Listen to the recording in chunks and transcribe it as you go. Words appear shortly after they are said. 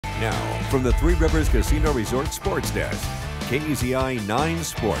Now, from the Three Rivers Casino Resort Sports Desk, KEZI 9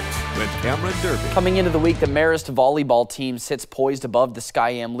 Sports with Cameron Derby. Coming into the week, the Marist volleyball team sits poised above the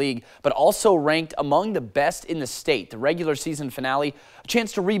Sky-Am League, but also ranked among the best in the state. The regular season finale, a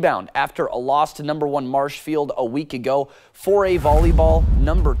chance to rebound after a loss to #1 Marshfield a week ago. 4A volleyball,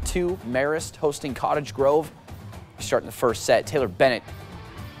 #2 Marist hosting Cottage Grove. Starting the first set, Taylor Bennett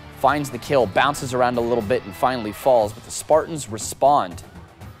finds the kill, bounces around a little bit, and finally falls, but the Spartans respond.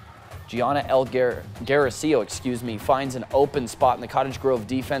 Gianna Garasio, finds an open spot in the Cottage Grove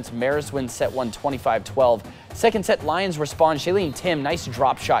defense. Marist wins set 1 25-12. Second set, Lions respond. Shailene Tim, nice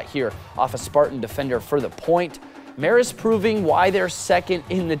drop shot here off a Spartan defender for the point. Marist proving why they're second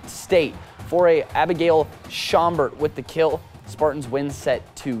in the state. 4A Abigail Schambert with the kill. Spartans win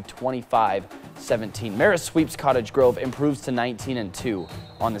set 2 25-17. Marist sweeps Cottage Grove, improves to 19-2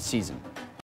 on the season.